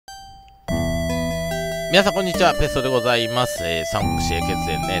皆さんこんにちは、ペストでございます。三国志英傑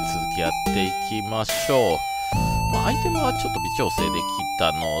伝ね、続きやっていきましょう。アイテムはちょっと微調整でき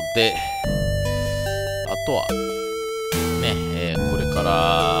たので、あとは、ね、これか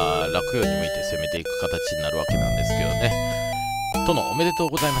ら洛陽に向いて攻めていく形になるわけなんですけどね。殿、おめでとう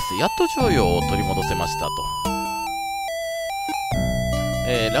ございます。やっと徴用を取り戻せましたと。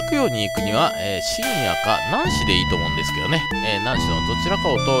洛陽に行くには、深夜か南市でいいと思うんですけどね。南市のどちらか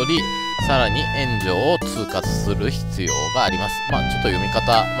を通り、さらに援助を通過する必要があります。ちょっと読み方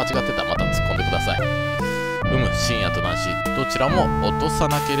間違ってたらまた突っ込んでください。深夜と南市、どちらも落とさ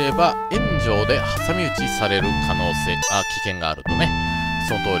なければ援助で挟み撃ちされる可能性、危険があるとね。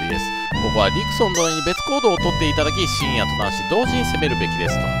その通りです。ここはリクソン殿に別行動をとっていただき、深夜と南市同時に攻めるべきで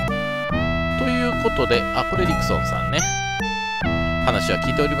すと。ということで、これリクソンさんね。話は聞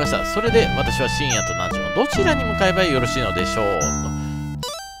いておりました。それで私は深夜と南市のどちらに向かえばよろしいのでしょうと。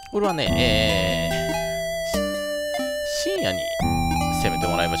これはね、深夜に攻めて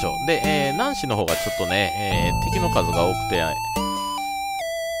もらいましょう。で、南市の方がちょっとね、敵の数が多くて、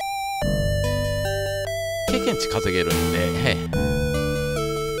経験値稼げるんで、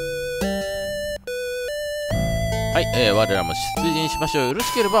はい、我らも出陣しましょう。よろ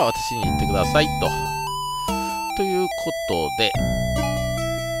しければ私に言ってくださいと。ということで、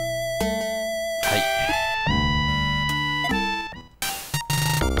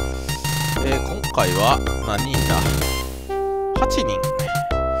今回は何人だ ?8 人。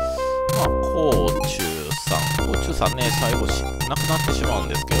甲冑さんね、最後亡くなってしまうん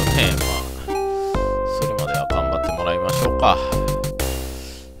ですけどね。それまでは頑張ってもらいましょうか。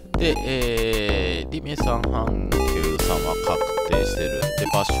で、リメさん、阪急さんは確定してる。で、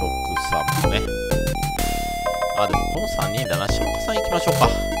馬食さんもね。でもこの3人だな。島岡さん行きましょうか。は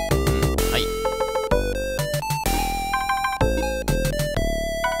い。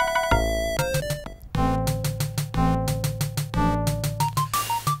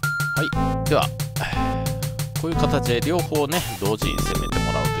では、こういう形で両方ね、同時に攻めて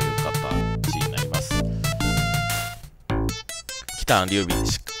もらうという形になります。北の劉備、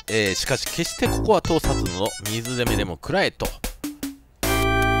しかし決してここは通さずの水攻めでも食らえと。こ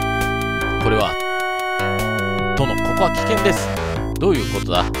れは、殿、ここは危険です。どういうこ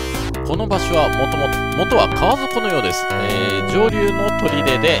とだ？この場所は元は川底のようです。上流の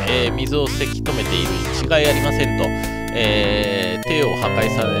砦で、水をせき止めているに違いありませんと。堤を破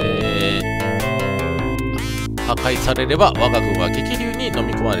壊されれば我が軍は激流に飲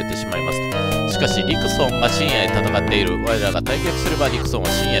み込まれてしまいますと。しかしリクソンが深夜で戦っている。我らが退却すればリクソンは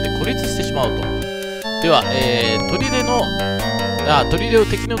深夜で孤立してしまうと。では、砦を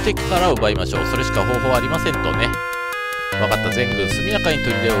敵の敵から奪いましょう。それしか方法はありませんとね。分かった、全軍速やかに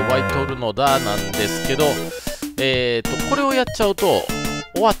砦を奪い取るのだなんですけど、これをやっちゃうと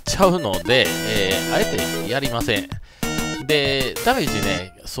終わっちゃうので、あえてやりません。で、ダメージ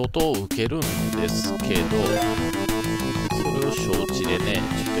ね、相当受けるんですけど、それを承知でね、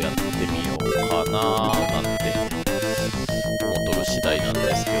ちょっとやってみようかなーなんて思っとる次第なん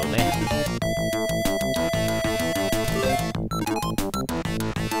ですけどね。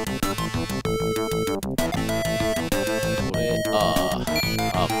これ、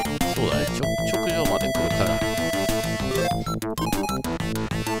そうだね、直上まで来るから。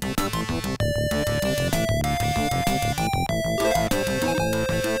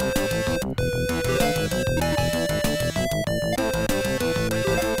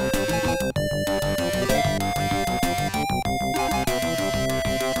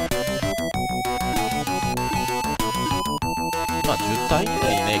10体以内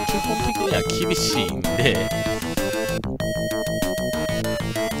ね、基本的には厳しいんで、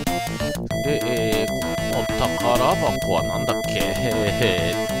で、この宝箱はなんだっけ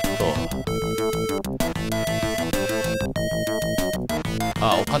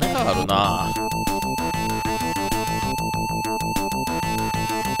お金があるな。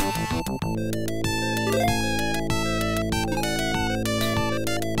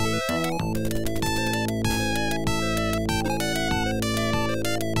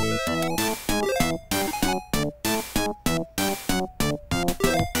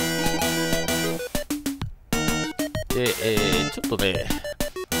で、ちょっとね、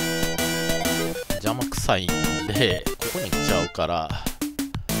邪魔くさいんで、ここに来ちゃうから、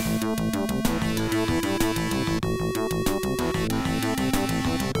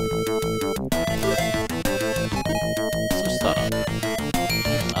そしたら、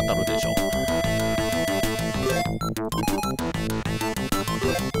当たるでしょう。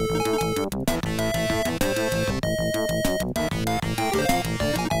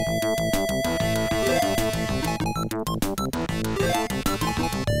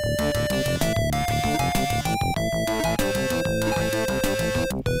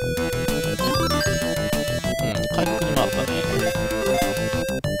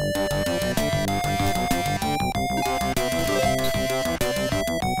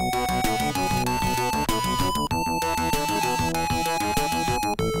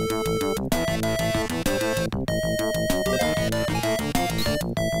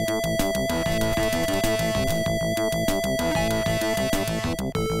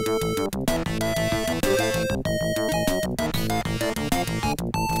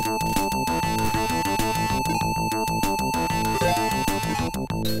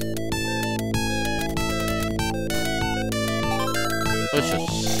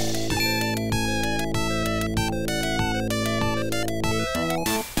こ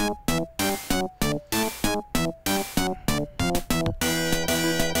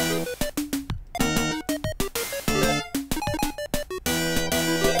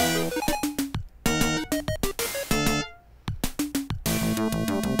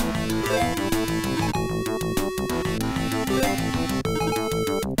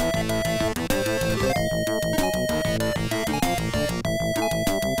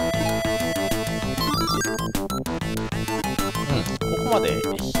こまで、引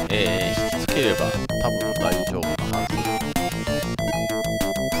きつければ多分大丈夫なはず。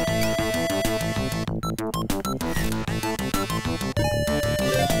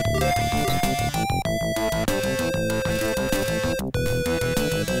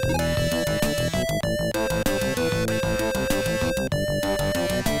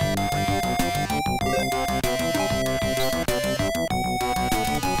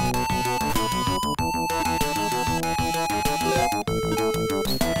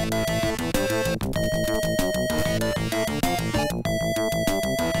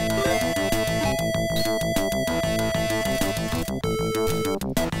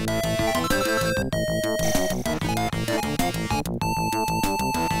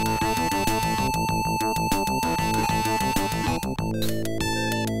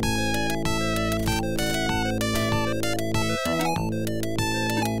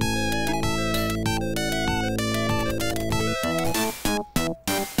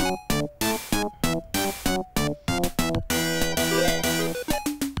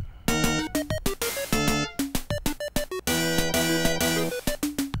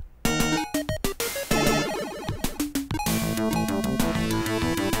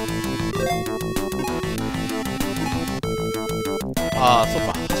ああ、そう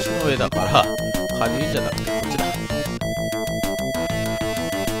か。橋の上だから、下流じゃなくてこっちだ。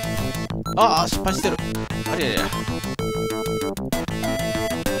ああ、失敗してる。ありゃりゃ。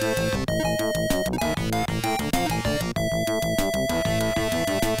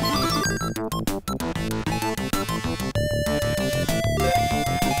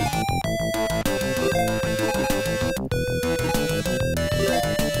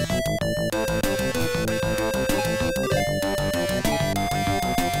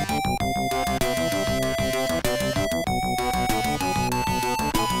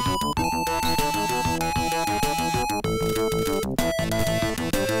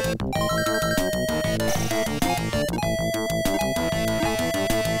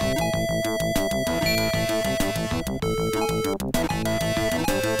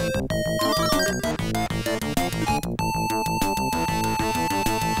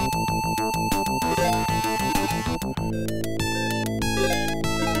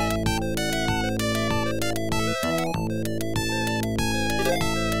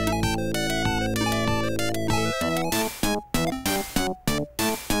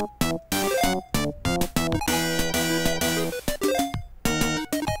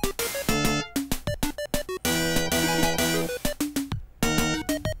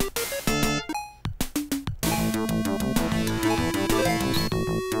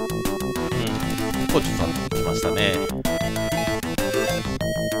コーチさん来ましたね。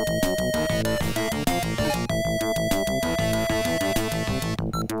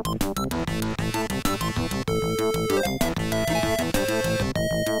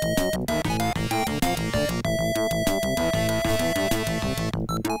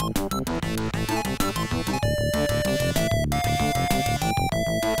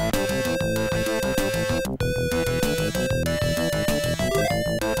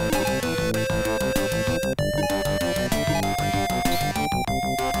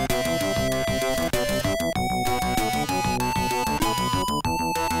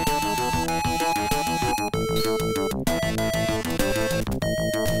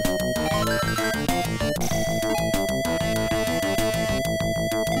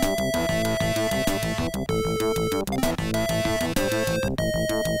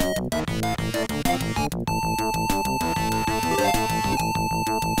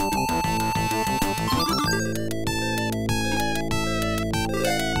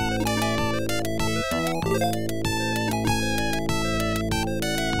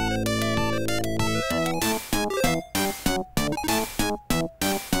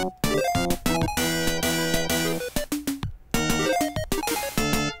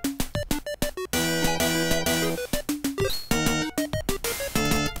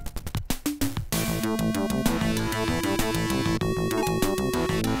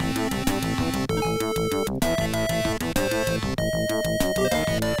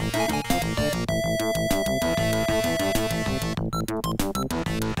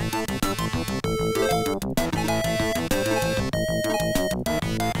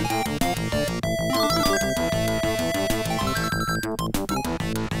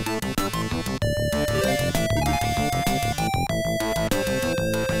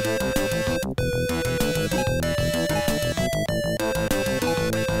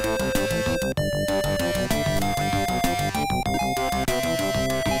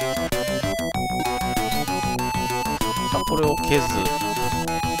これを削っ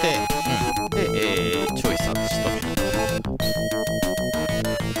て、で、チョイサーで仕留めると。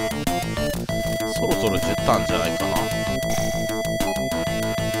そろそろ10ターンじゃないかな。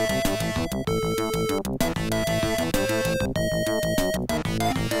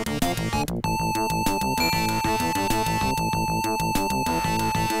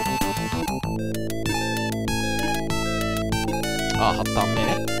あ、8ターン目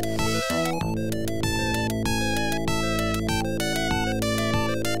ね。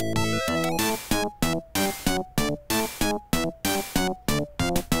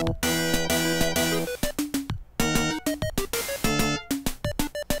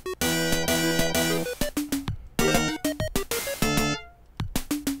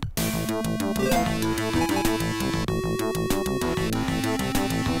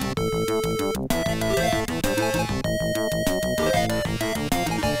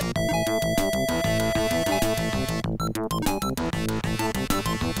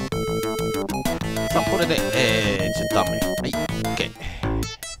さあ、これで、10ターン目。はい、OK。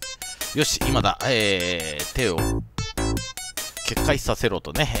よし、今だ、手を決壊させろ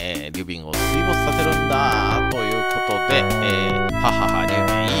とね、リュビングを水没させるんだということで、ははは、リュ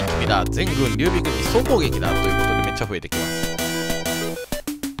ビン、いい君だ。全軍リュビングに総攻撃だということでめっちゃ増えてきます。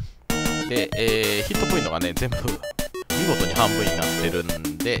で、ヒットポイントがね、全部見事に半分になってる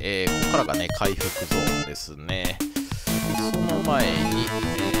んで、ここからがね、回復ゾーンですね。その前に、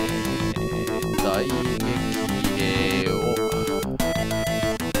大激励を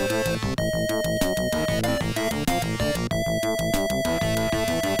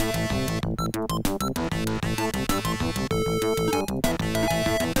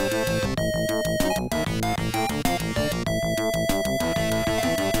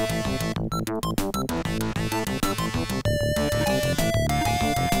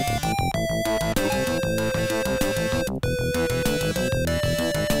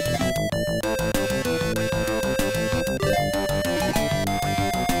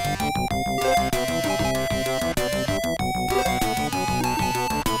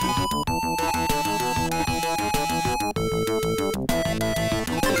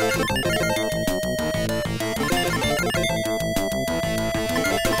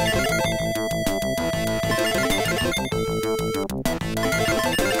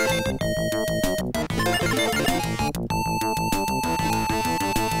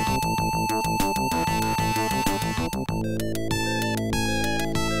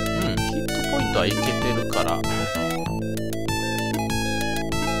いけてるから。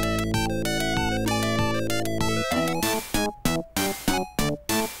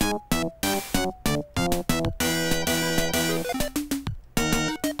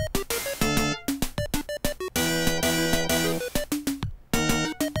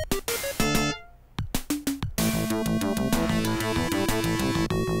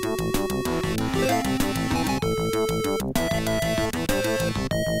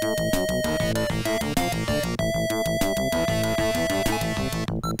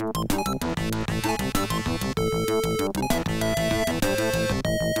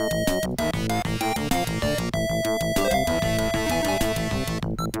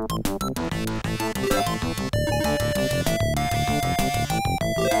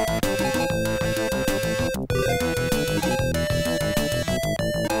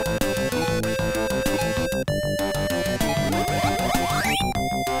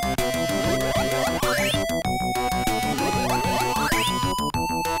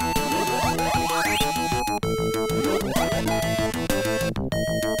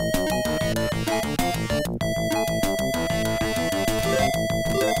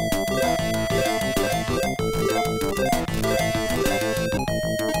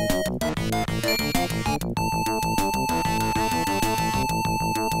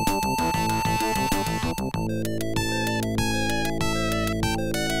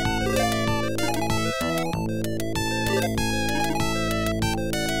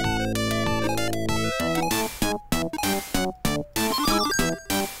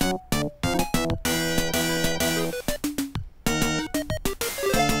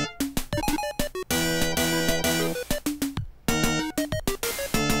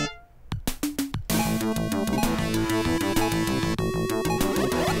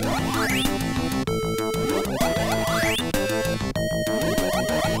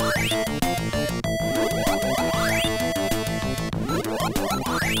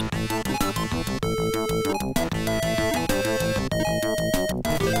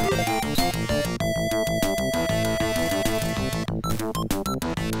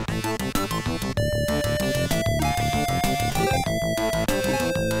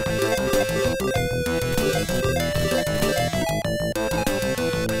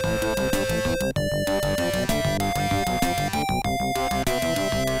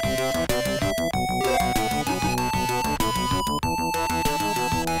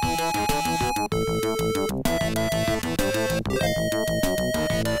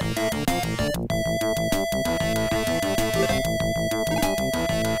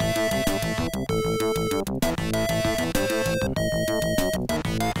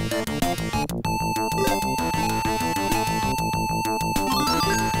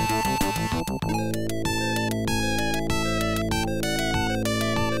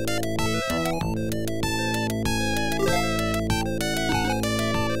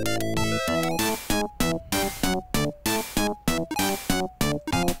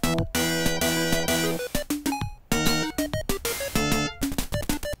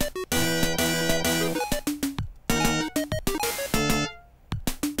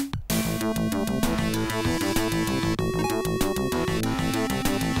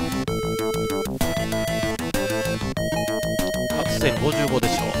戦55で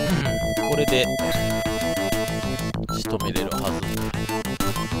しょ。これで仕留めれるはず。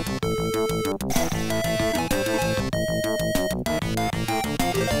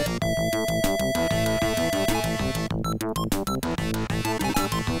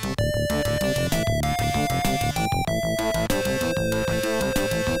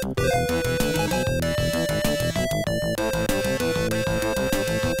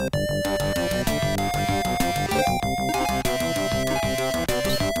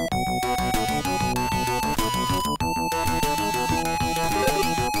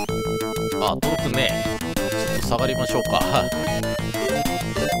あ、届くね。ちょっと下がりましょうか。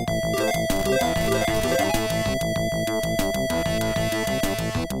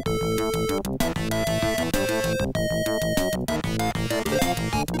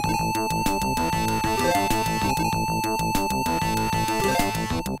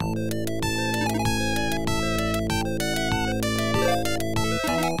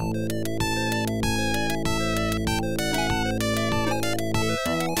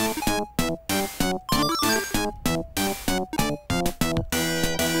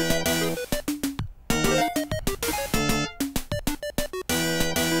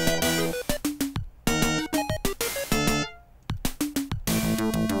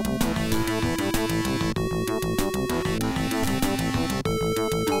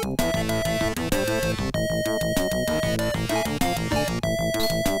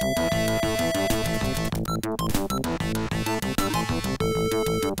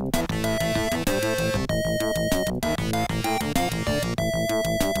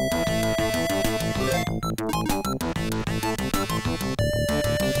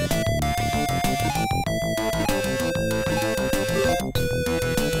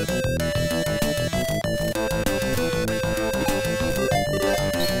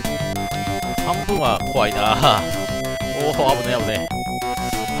半分は怖いな。おお、危ね危ね。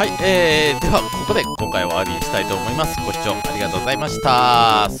はい、ではここで今回は終わりにしたいと思います。ご視聴ありがとうございまし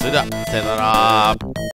た。それではさよなら。